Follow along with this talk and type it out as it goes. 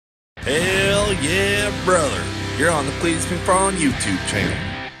Hell yeah, brother. You're on the Cleetus McFarland YouTube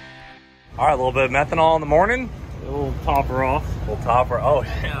channel. All right, a little bit of methanol in the morning. A little topper off. A little topper. Oh,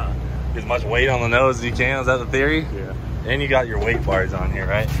 yeah. Get as much weight on the nose as you can. Is that the theory? Yeah. And you got your weight bars on here,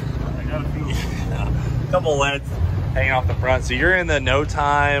 right? I got a few. A couple leads hanging off the front. So you're in the no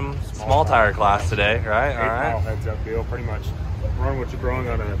time small tire class today, right? All right. Heads up deal, pretty much. Run what you're growing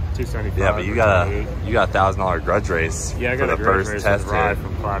on a 275. Yeah, but you got a $1,000 grudge race. Yeah, I got for a the grudge first race test ride hit.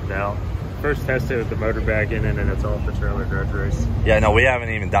 from flapped out. First test it with the motor back in, and then it's off the trailer grudge race. Yeah, no, we haven't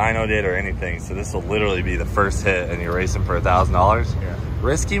even dynoed it or anything. So this will literally be the first hit, and you're racing for $1,000. Yeah.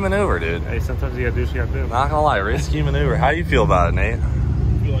 Risky maneuver, dude. Hey, sometimes you gotta do what you gotta do. Not gonna lie, risky maneuver. How do you feel about it, Nate?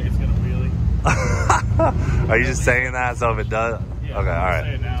 I feel like it's gonna wheelie. Are you just saying that so if it does? Yeah, okay, all right.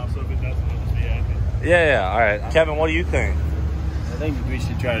 Say it now, so if it doesn't, it'll just be happy. Yeah, all right. Kevin, what do you think? I think we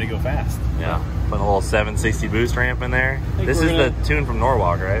should try to go fast. Yeah, putting a little 760 boost ramp in there. This is the tune from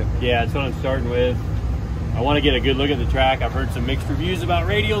Norwalk, right? Yeah, that's what I'm starting with. I want to get a good look at the track. I've heard some mixed reviews about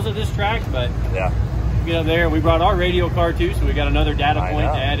radials at this track, but yeah, get up there. We brought our radial car too, so we got another data point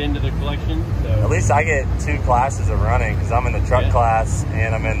to add into the collection. So. At least I get 2 classes of running because I'm in the truck class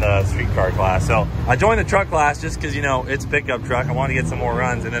and I'm in the streetcar class. So I joined the truck class just because, you know, it's a pickup truck. I want to get some more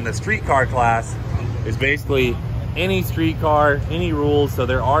runs. And then the streetcar class is basically any street car, any rules. So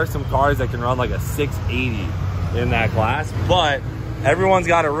there are some cars that can run like a 680 in that class, but everyone's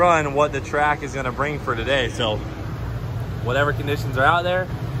got to run what the track is going to bring for today. So whatever conditions are out there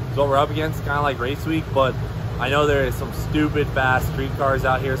is what we're up against, kind of like race week. But I know there is some stupid fast street cars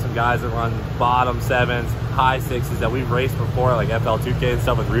out here, some guys that run bottom 7s, high 6s that we've raced before, like FL2K and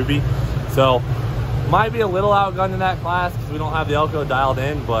stuff with Ruby. So might be a little outgunned in that class because we don't have the Elko dialed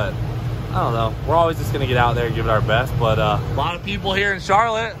in, but I don't know. We're always just going to get out there and give it our best. But a lot of people here in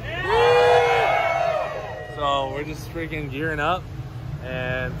Charlotte. So we're just freaking gearing up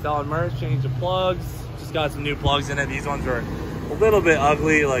and selling merch, changing plugs. Just got some new plugs in it. These ones are a little bit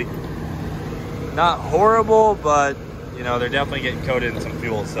ugly, like not horrible, but you know, they're definitely getting coated in some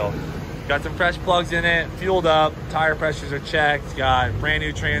fuel. So got some fresh plugs in it, fueled up, tire pressures are checked, got brand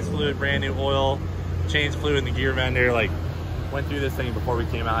new trans fluid, brand new oil, changed fluid in the gear vendor. Like, went through this thing before we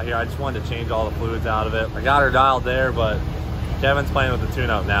came out here. I just wanted to change all the fluids out of it. I got her dialed there, but Kevin's playing with the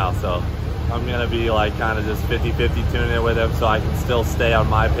tune-up now, so I'm gonna be like kind of just 50-50 tuning it with him so I can still stay on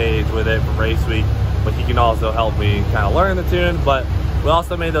my page with it for race week, but he can also help me kind of learn the tune. But we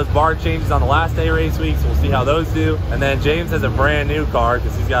also made those bar changes on the last day race week, so we'll see how those do. And then James has a brand new car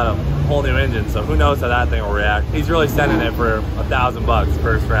because he's got a whole new engine, so who knows how that thing will react. He's really sending it for $1,000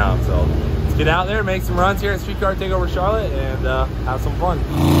 first round, so let's get out there, make some runs here at Streetcar Takeover Charlotte, and have some fun.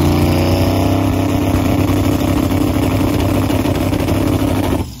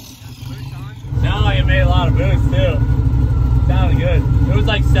 Made a lot of boost too. Sounded good. It was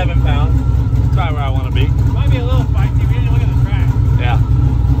like 7 pounds. That's probably where I want to be. Might be a little spicy. We didn't look at the track. Yeah.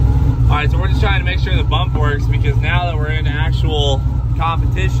 All right, so we're just trying to make sure the bump works because now that we're in actual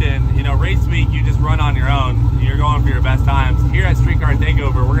competition, you know, race week, you just run on your own. You're going for your best times. Here at Streetcar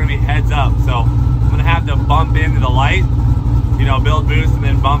Takeover, we're going to be heads up. So I'm going to have to bump into the light, you know, build boost and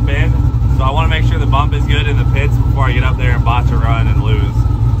then bump in. So I want to make sure the bump is good in the pits before I get up there and botch a run and lose.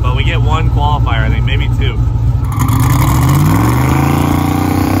 But we get 1 qualifier, I think, maybe 2. A little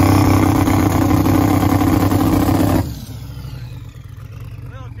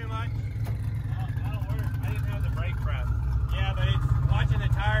too much. Oh, that'll work. I didn't have the brake press. Yeah, but it's watching the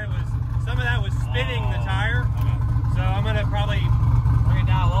tire some of that was spinning the tire. Okay. So I'm gonna probably bring it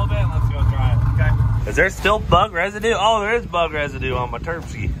down a little bit and let's go try it. Okay. Is there still bug residue? Oh, there is bug residue on my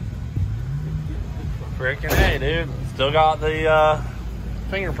Terpsky. Freaking hey, dude. Still got the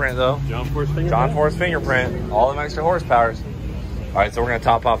fingerprint though. John Force fingerprint? John Force fingerprint. All them extra horsepowers. All right, so we're gonna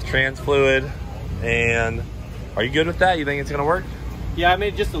top off trans fluid. And are you good with that? You think it's gonna work? Yeah, I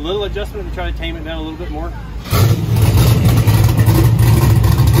made just a little adjustment to try to tame it down a little bit more.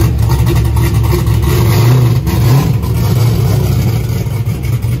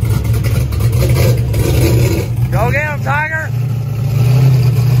 Go get him, Tiger!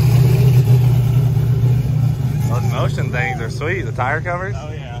 Those motion things are sweet. The tire covers.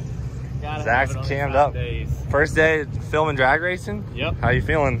 Oh yeah. Zach's cammed up. Days. First day filming drag racing? Yep. How you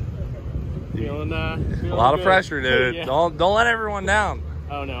feeling? Feeling a lot of pressure, dude. Yeah. Don't let everyone down.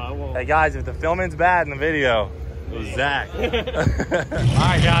 Oh no, I won't. Hey guys, if the filming's bad in the video, it was Zach. All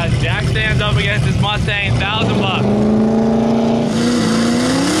right guys, Jack stands up against his Mustang, $1,000.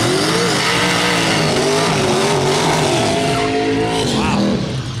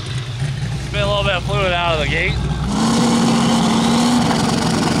 Spit a little bit of fluid out of the gate.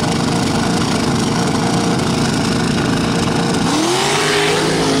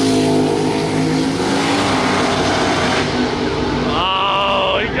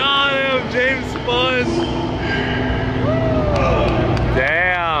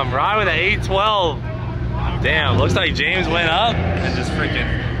 Damn, looks like James went up and just freaking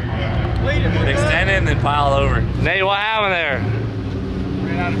extended and then piled over. Nate, what happened there?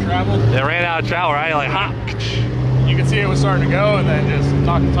 Ran out of travel. They ran out of travel, right? Like, ha! You can see it was starting to go and then just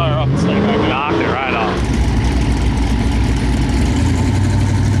knocked the tire off and stayed back up. Knocked it right off.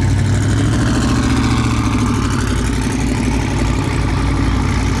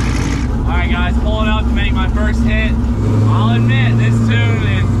 Alright guys, pulling up to make my first hit. I'll admit, this tune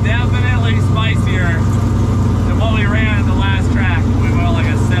is definitely spicier than what we ran at the last track. We went like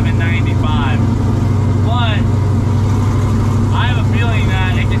a 795. But I have a feeling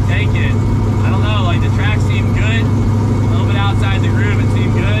that it can take it. I don't know, like the track seemed good. A little bit outside the groove, it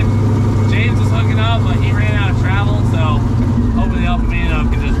seemed good. James was hooking up, but he ran out of travel, so hopefully the Alpha Mino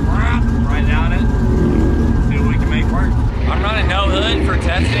can just right down it. See what we can make work. I'm running no hood for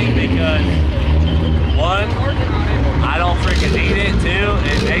testing because one, I don't freaking need it. Two,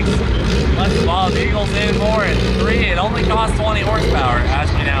 it makes less small vehicles in more. And three, it only costs 20 horsepower, as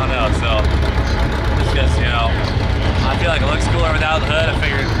we now know. So just because, you know, I feel like it looks cooler without the hood, I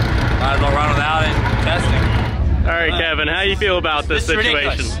figured might as well run without it testing. All right, Kevin, how you feel about this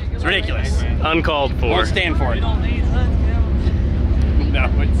situation? It's ridiculous. Uncalled for. Won't stand for it. don't need hoods, Kevin.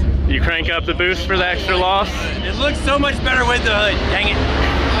 No, You crank up the boost for the extra loss? it looks so much better with the hood. Dang it.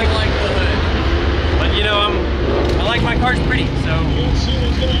 I like the hood. But you know, I like my cars pretty, so.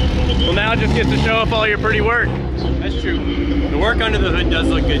 Well, now just get to show off all your pretty work. That's true. The work under the hood does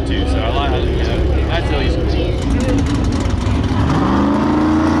look good too, so I like it. You know, that's at least cool.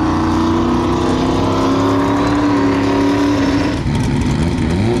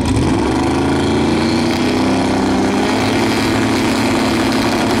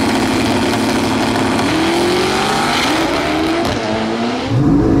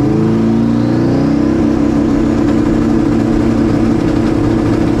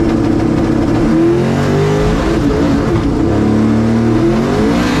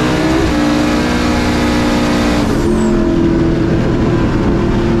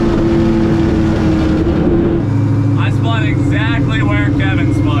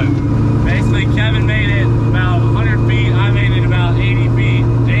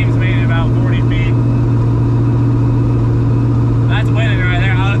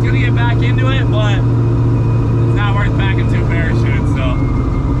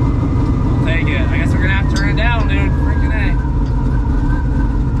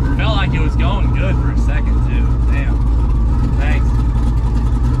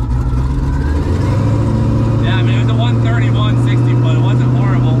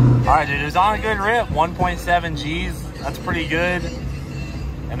 On a good rip, 1.7 G's, that's pretty good.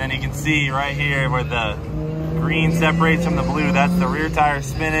 And then you can see right here where the green separates from the blue, that's the rear tire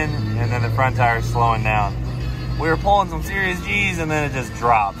spinning and then the front tire slowing down. We were pulling some serious G's and then it just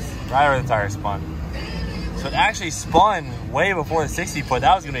drops right where the tire spun. So it actually spun way before the 60 foot.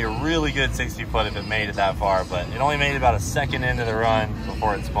 That was gonna be a really good 60 foot if it made it that far, but it only made it about a second into the run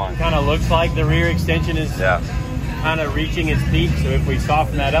before it spun. Kind of looks like the rear extension is kind of reaching its peak, so if we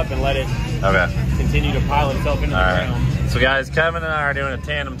soften that up and let it continue to pile itself into the ground. So guys, Kevin and I are doing a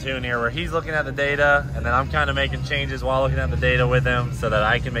tandem tune here where he's looking at the data and then I'm kind of making changes while looking at the data with him so that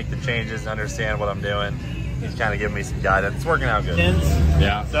I can make the changes and understand what I'm doing. He's kind of giving me some guidance. It's working out good.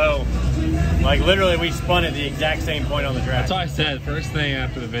 Yeah. So, like literally we spun at the exact same point on the track. That's what I said. First thing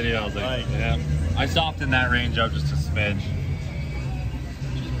after the video, I was like, yeah. I softened that range up just a smidge.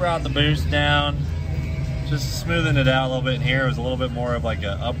 Just brought the boost down. Just smoothing it out a little bit in here. It was a little bit more of like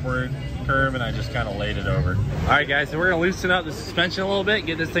an upward curve and I just kind of laid it over. All right guys, so we're gonna loosen up the suspension a little bit,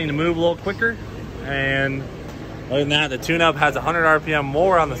 get this thing to move a little quicker. And other than that, the tune-up has 100 RPM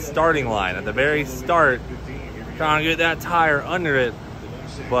more on the starting line. At the very start, trying to get that tire under it.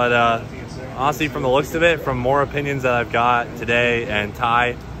 But honestly, from the looks of it, from more opinions that I've got today and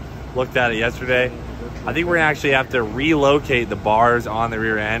Ty looked at it yesterday, I think we're gonna actually have to relocate the bars on the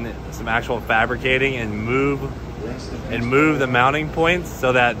rear end, some actual fabricating, and move the mounting points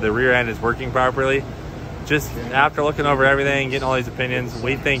so that the rear end is working properly. Just after looking over everything, getting all these opinions,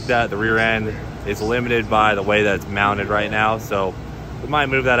 we think that the rear end is limited by the way that it's mounted right now. So we might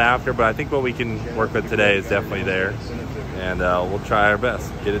move that after, but I think what we can work with today is definitely there. And we'll try our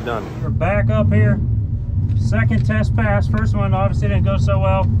best, get it done. We're back up here. Second test pass. First one obviously didn't go so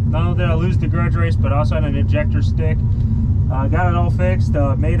well. Not only did I lose the grudge race, but I also had an ejector stick. Got it all fixed,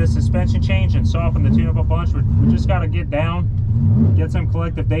 made a suspension change and softened the tune-up a bunch. We just got to get down, get some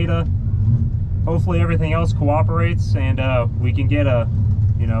collective data. Hopefully everything else cooperates and we can get a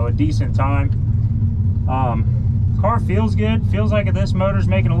decent time. Car feels good. Feels like this motor's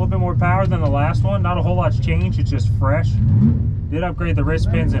making a little bit more power than the last one. Not a whole lot's changed. It's just fresh. Did upgrade the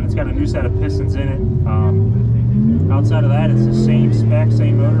wrist pins and it's got a new set of pistons in it. Outside of that, it's the same spec,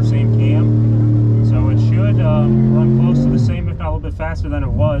 same motor, same cam. So it should run close to the same, if not a little bit faster than it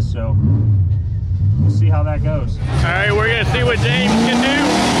was. So we'll see how that goes. All right, we're gonna see what James can do.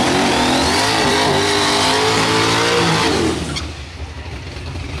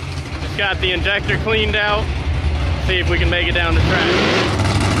 Just got the injector cleaned out. See if we can make it down the track.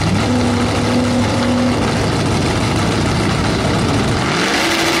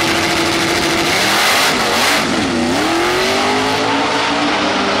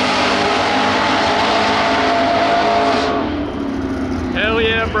 Hell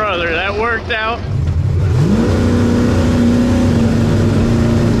yeah, brother, that worked out.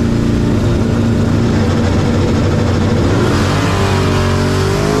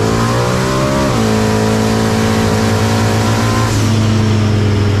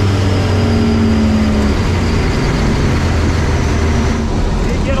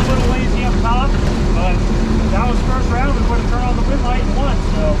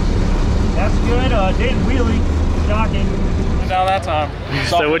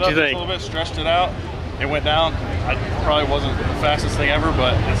 So what'd you think? A little bit, stretched it out. It went down. I probably wasn't the fastest thing ever,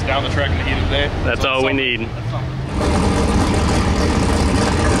 but it's down the track in the heat of the day. That's all we need.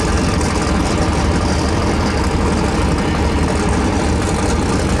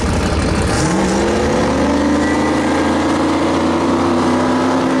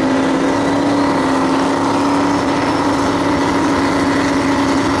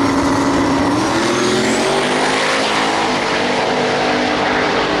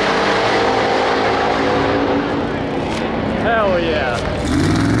 Hell yeah.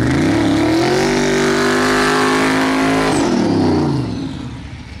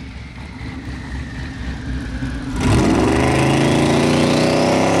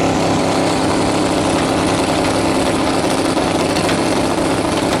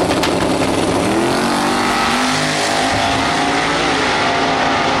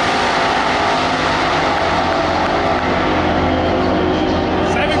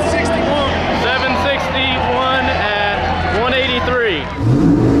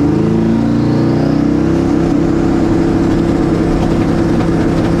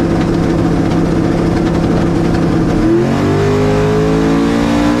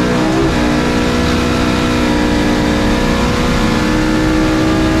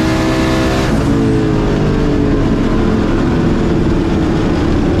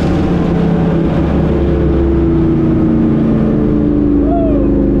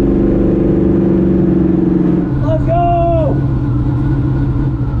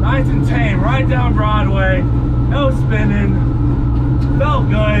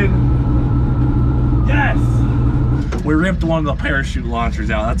 We ripped one of the parachute launchers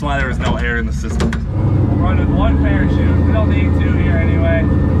out. That's why there was no air in the system. We're running one parachute. We don't need two here anyway.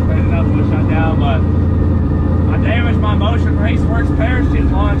 There's enough to shut down, but I damaged my Motion Raceworks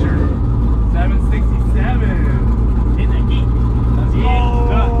parachute launcher. 767. In the heat. Let's go.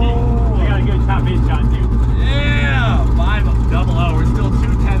 I got a good top end shot too. Yeah. 500. We're still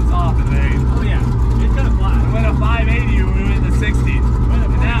 2/10 off today. Oh yeah. It's gonna fly. We went a 580 when we went in the 60s.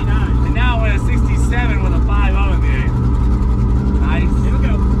 And now we're at a 67 with a 5.0 in the 8. Nice. It'll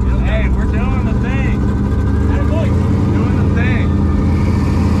go. Hey, we're doing the thing. Doing the thing.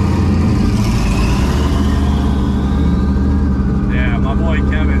 Yeah, my boy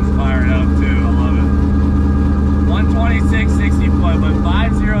Kevin's fired up too. I love it. 126, 60 foot, but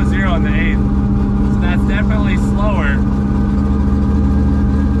 500 in the 8. So that's definitely slower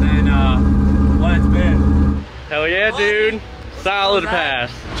than what it's been. Hell yeah, dude. Solid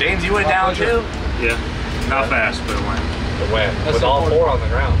pass. James, you went down too? Yeah. Not fast, but it went. It went. With all four on the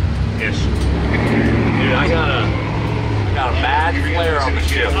ground. Ish. Dude, I got a bad flare on the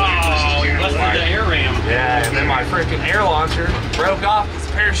ship. Oh, you busted the air ram. Yeah, and then my freaking air launcher broke off. This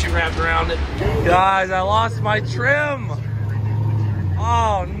parachute wrapped around it. Guys, I lost my trim.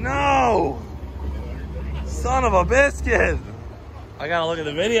 Oh no! Son of a biscuit. I gotta look at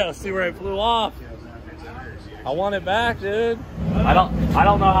the video, see where it flew off. I want it back, dude. I don't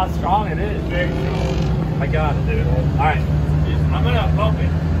know how strong it is. Very strong. I got it, dude. All right, I'm gonna pump it.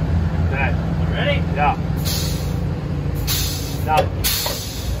 Okay. You ready? Yeah. Now,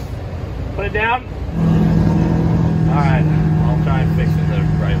 put it down. All right, I'll try and fix it the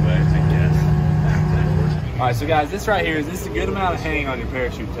right way, I guess. All right, so guys, this right here is a good amount of hang on your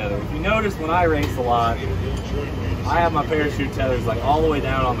parachute tether. If you notice, when I race a lot, I have my parachute tethers like all the way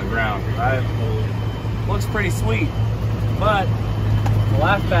down on the ground, right? Looks pretty sweet, but the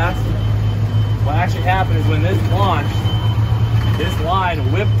last pass, what actually happened is when this launched, this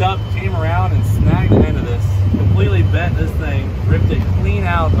line whipped up, came around and snagged the end of this, completely bent this thing, ripped it clean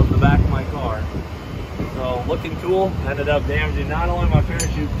out of the back of my car. So looking cool. Ended up damaging not only my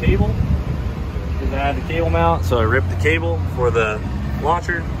parachute cable, because I had the cable mount, so I ripped the cable for the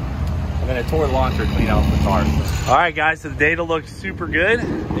launcher, and then I tore the launcher clean out the car. All right, guys, so the data looked super good.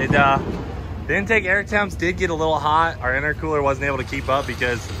 It the intake air temps did get a little hot. Our intercooler wasn't able to keep up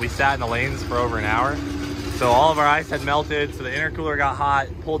because we sat in the lanes for over an hour. So all of our ice had melted, so the intercooler got hot,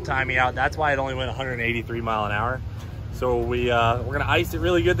 pulled timing out. That's why it only went 183 mile an hour. So we're gonna ice it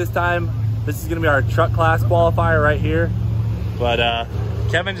really good this time. This is gonna be our truck class qualifier right here. But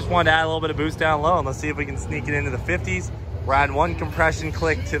Kevin just wanted to add a little bit of boost down low, and let's see if we can sneak it into the 50s. We're adding one compression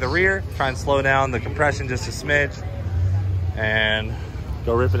click to the rear, try and slow down the compression just a smidge, and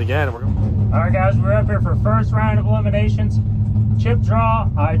go rip it again. All right, guys, we're up here for first round of eliminations. Chip draw,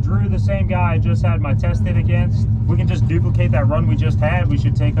 I drew the same guy I just had my test hit against. We can just duplicate that run we just had. We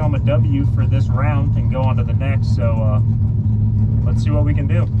should take home a W for this round and go on to the next. So let's see what we can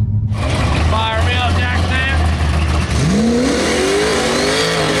do. Fire me up, Jackson.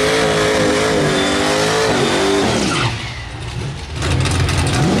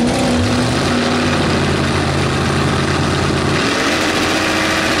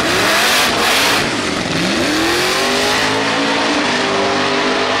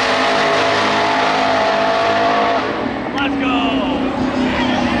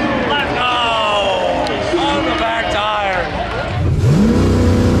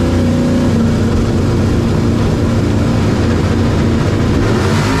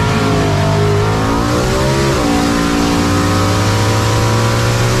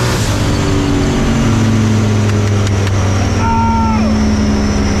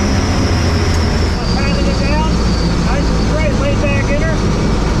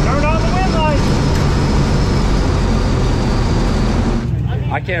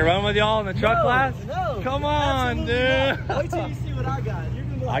 I can't run with y'all in the truck class? No. Come on, dude. Wait till you see what I got. You're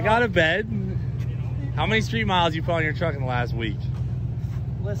gonna be like, I got a bed. How many street miles you put on your truck in the last week?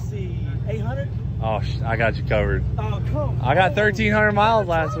 let's see, 800? Oh, I got you covered. Oh, come on. I got 1,300 miles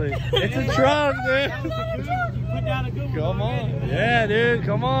last week. It's a truck, dude. You put down a good one. Come on. Yeah, dude,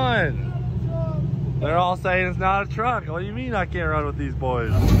 come on. They're all saying it's not a truck. What do you mean I can't run with these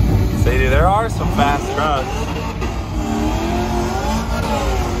boys? See, dude, there are some fast trucks.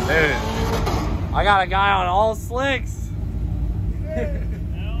 Dude, I got a guy on all slicks.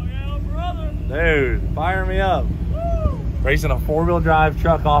 Hell yeah, brother. Dude, fire me up. Woo. Racing a four-wheel drive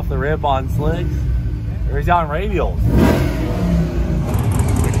truck off the rip on slicks. Or he's on radials.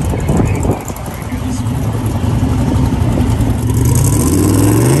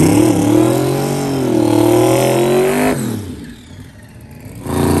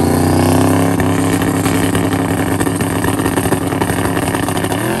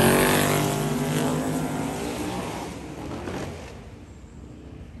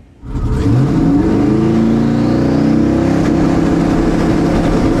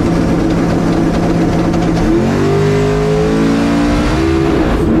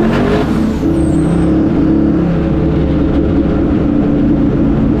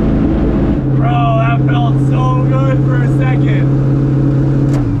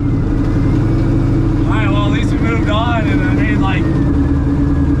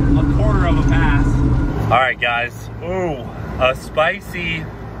 Spicy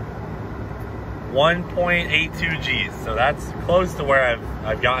 1.82 G's, so that's close to where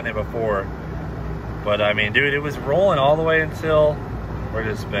I've gotten it before. But I mean, dude, it was rolling all the way until where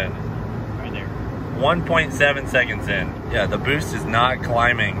did it spin? Right there. 1.7 seconds in. Yeah, the boost is not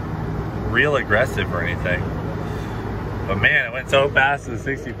climbing real aggressive or anything. But man, it went so fast to the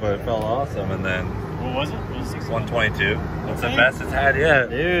 60 foot, it felt awesome. And then what was it? It was 122. That's the best it's had yet.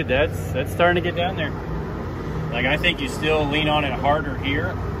 Dude, that's starting to get down there. Like, I think you still lean on it harder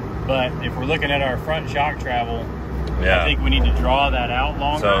here, but if we're looking at our front shock travel, yeah, I think we need to draw that out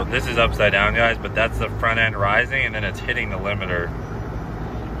longer. So this is upside down, guys, but that's the front end rising, and then it's hitting the limiter.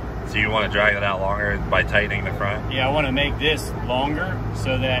 So you want to drag it out longer by tightening the front? Yeah, I want to make this longer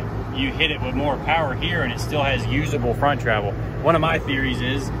so that you hit it with more power here and it still has usable front travel. One of my theories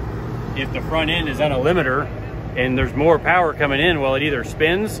is if the front end is on a limiter and there's more power coming in, well, it either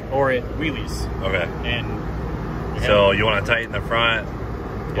spins or it wheelies. Okay. And so you want to tighten the front,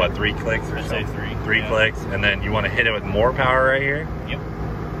 what, 3 clicks or something? I'd say 3. 3 clicks, and then you want to hit it with more power right here? Yep.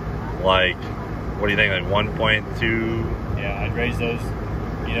 Like, what do you think, like 1.2? Yeah, I'd raise those,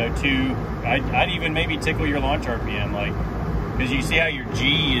 you know, 2. I'd even maybe tickle your launch RPM, like, because you see how your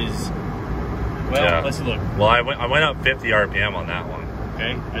G is, well, yeah. Let's look. Well, I went up 50 RPM on that one.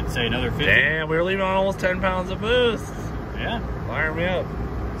 Okay, I'd say another 50. Damn, we were leaving on almost 10 pounds of boost. Yeah. Fire me up.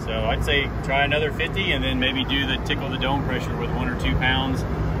 So I'd say try another 50 and then maybe do the tickle the dome pressure with 1 or 2 pounds,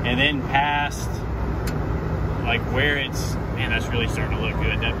 and then past like where it's, man, that's really starting to look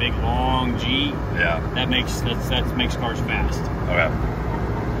good. That big long G. Yeah. That makes cars fast. Okay.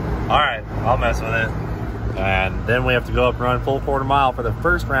 All right, I'll mess with it. And then we have to go up and run full quarter mile for the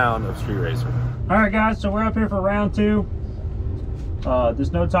first round of Street Racer. All right, guys, so we're up here for round 2.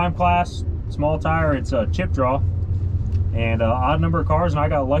 This no time class, small tire, it's a chip draw. And odd number of cars, and I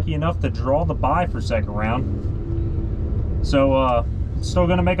got lucky enough to draw the bye for second round. So still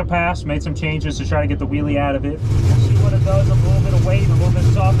gonna make a pass, made some changes to try to get the wheelie out of it. We'll see what it does, a little bit of weight, a little bit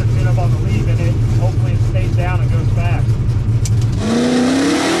softer tune up on the leave in it. Hopefully it stays down and goes fast.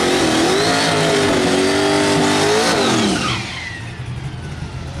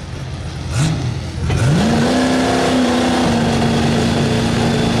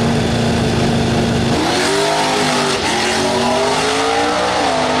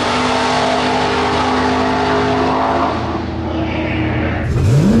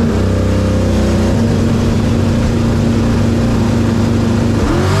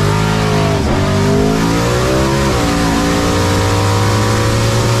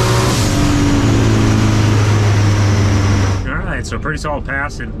 So pretty solid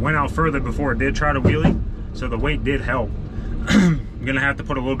pass. It went out further before it did try to wheelie, so the weight did help. I'm gonna have to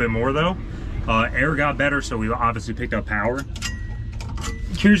put a little bit more though. Air got better, so we obviously picked up power.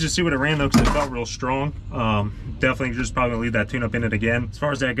 Curious to see what it ran though, because it felt real strong. Definitely just probably leave that tune up in it again. As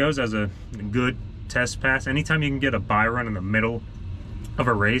far as that goes, as a good test pass, anytime you can get a bye run in the middle of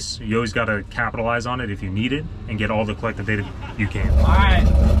a race, you always got to capitalize on it if you need it and get all the collective data you can. All right,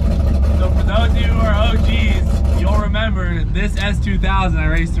 so for those of you who are OGs, you'll remember this S2000, I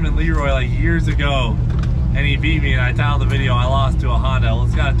raced him in Leroy like years ago, and he beat me, and I titled the video, I lost to a Honda. Well,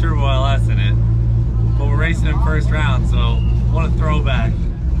 it's got a Turbo LS in it, but we're racing him first round, so what a throwback.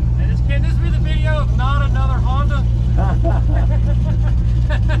 And can this be the video of not another Honda?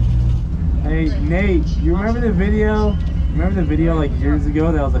 Hey, Nate, you remember the video? Remember the video like years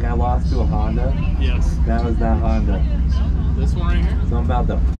ago that was like I lost to a Honda? Yes. That was that Honda. This one right here? So I'm about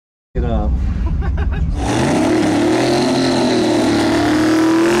to f it up.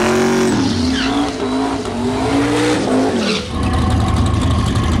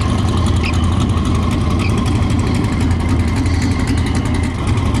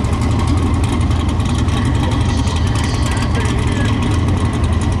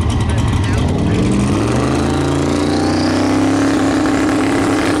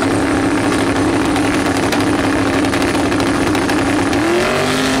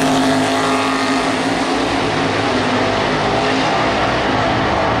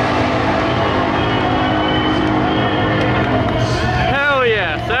 Hell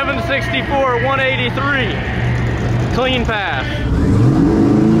yeah, 764, 183. Clean pass.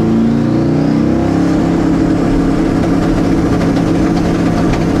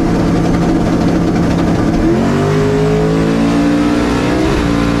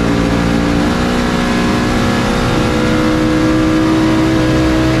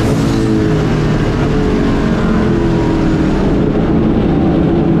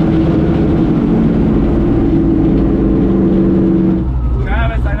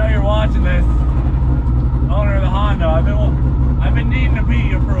 Travis, I know you're watching this. Owner of the Honda. I've been needing to be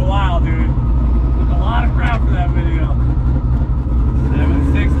here for a while, dude. Took a lot of crap for that video.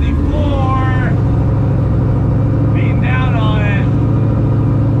 764. Beating down on it.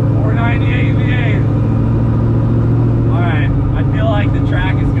 498 in the 8th. Alright, I feel like the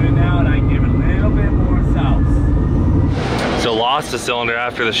track is good now and I can give it a little bit more south. So lost a cylinder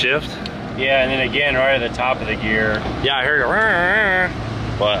after the shift? Yeah, and then again, right at the top of the gear. Yeah, I heard it,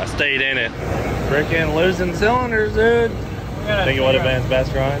 but I stayed in it. Freaking losing cylinders, dude. I think it would have been its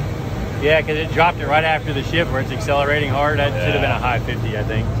best run. Yeah, because it dropped it right after the shift where it's accelerating hard. That should have been a high 50, I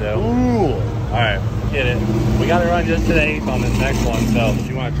think. So. Ooh. All right, get it. We got to run just today on this next one. So, if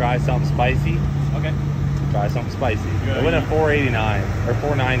you want to try something spicy, Okay. try something spicy. Good. It went at 489 or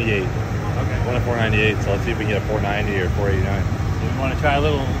 498. Okay. It went at 498. So let's see if we can get a 490 or 489. Do you want to try a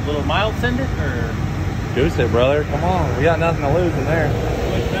little mild send it or? Goose it, brother. Come on. We got nothing to lose in there.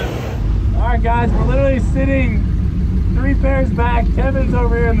 Alright guys, we're literally sitting 3 pairs back. Kevin's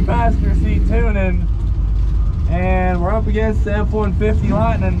over here in the passenger seat tuning. And we're up against the F-150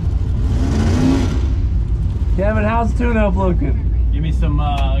 Lightning. Kevin, how's the tune-up looking? Give me some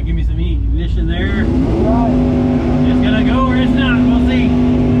ignition there. It's gonna go or it's not. We'll see.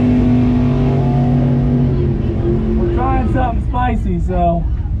 We're trying something spicy, so.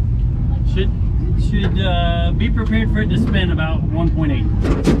 Should be prepared for it to spin about 1.8.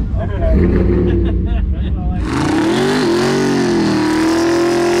 Okay.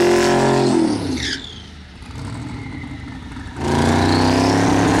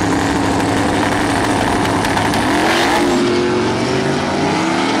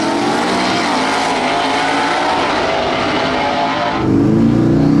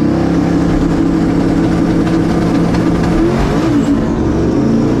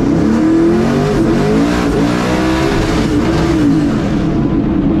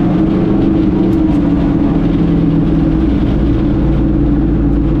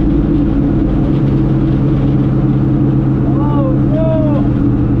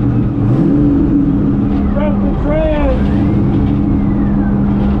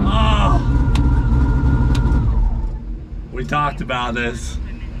 talked about this.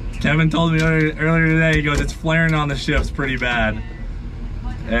 Kevin told me earlier today, he goes, it's flaring on the shifts pretty bad.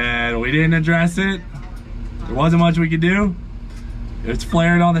 And we didn't address it. There wasn't much we could do. It's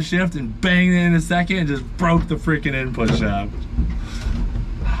flared on the shift and banged it in a second and just broke the freaking input shaft.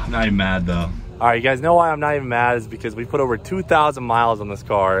 I'm not even mad though. All right, you guys know why I'm not even mad is because we put over 2,000 miles on this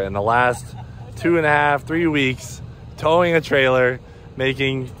car in the last 2.5, 3 weeks, towing a trailer,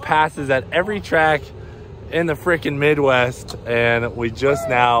 making passes at every track in the freaking Midwest, and we just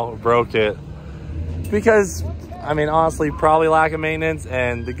now broke it because, I mean, honestly, probably lack of maintenance.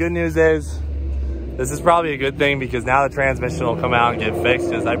 And the good news is this is probably a good thing because now the transmission will come out and get fixed,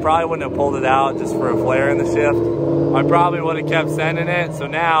 because I probably wouldn't have pulled it out just for a flare in the shift. I probably would have kept sending it. So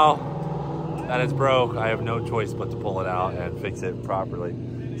now that it's broke, I have no choice but to pull it out and fix it properly.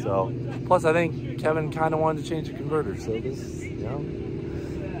 So plus I think Kevin kind of wanted to change the converter, so this, you know,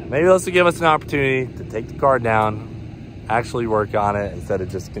 maybe this will give us an opportunity to take the car down, actually work on it instead of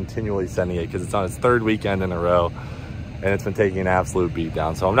just continually sending it, because it's on its 3rd weekend in a row and it's been taking an absolute beat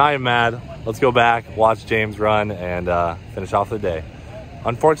down. So I'm not even mad. Let's go back, watch James run, and finish off the day.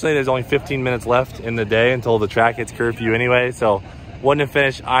 Unfortunately, there's only 15 minutes left in the day until the track hits curfew anyway, so wouldn't have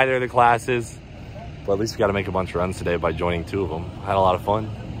finished either of the classes, but at least we got to make a bunch of runs today by joining 2 of them. Had a lot of fun.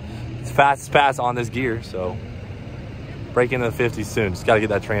 It's the fastest pass on this gear, so break into the 50s soon. Just got to get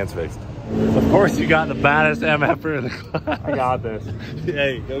that trans fixed. Of course, you got the baddest MFer in the class. I got this.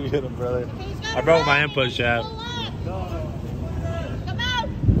 Hey, go get him, brother. I broke my input shaft.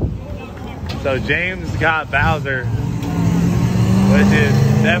 So James got Bowser, which is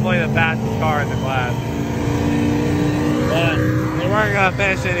definitely the fastest car in the class. But they weren't gonna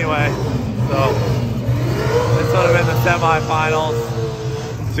finish anyway, so this would have been the semifinals.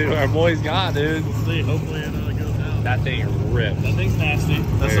 Let's see what our boys got, dude. We'll see. Hopefully another goes out. That thing ripped. That thing's nasty.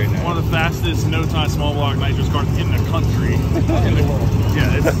 That's Nice. one of the fastest no-time small block nitrous cars in the country. In the world. Yeah,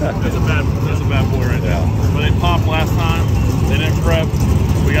 that's a bad boy right now. But they popped last time. They didn't prep.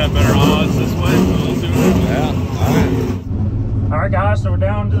 We got better odds this way. So we'll see what happens. All right, guys, so we're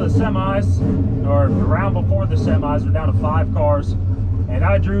down to the semis, or the round before the semis. We're down to 5 cars, and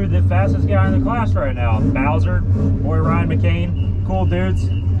I drew the fastest guy in the class right now, Bowser, boy Ryan McCain, cool dudes.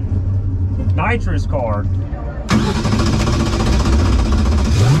 Nitrous car.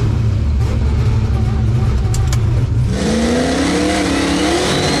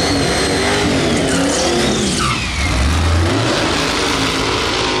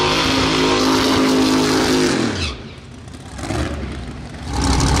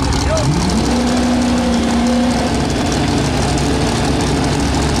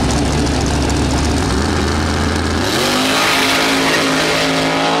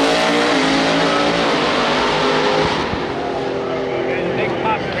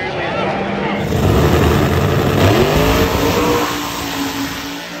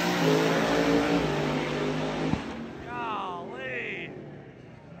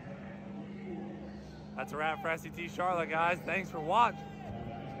 That's a wrap for SET Charlotte, guys. Thanks for watching.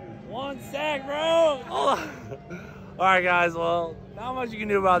 1 sec, bro. All right, guys. Well, not much you can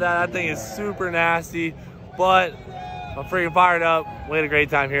do about that. That thing is super nasty, but I'm freaking fired up. We had a great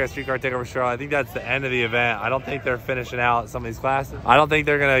time here at Streetcar Takeover Charlotte. I think that's the end of the event. I don't think they're finishing out some of these classes. I don't think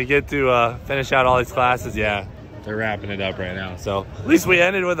they're gonna get to finish out all these classes. Yeah, they're wrapping it up right now. So at least we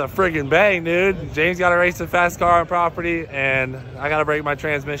ended with a freaking bang, dude. James got to race a fast car on property, and I got to break my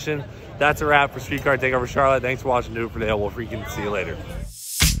transmission. That's a wrap for Streetcar Takeover Charlotte. Thanks for watching. Do it for the hill. We'll freaking see you later.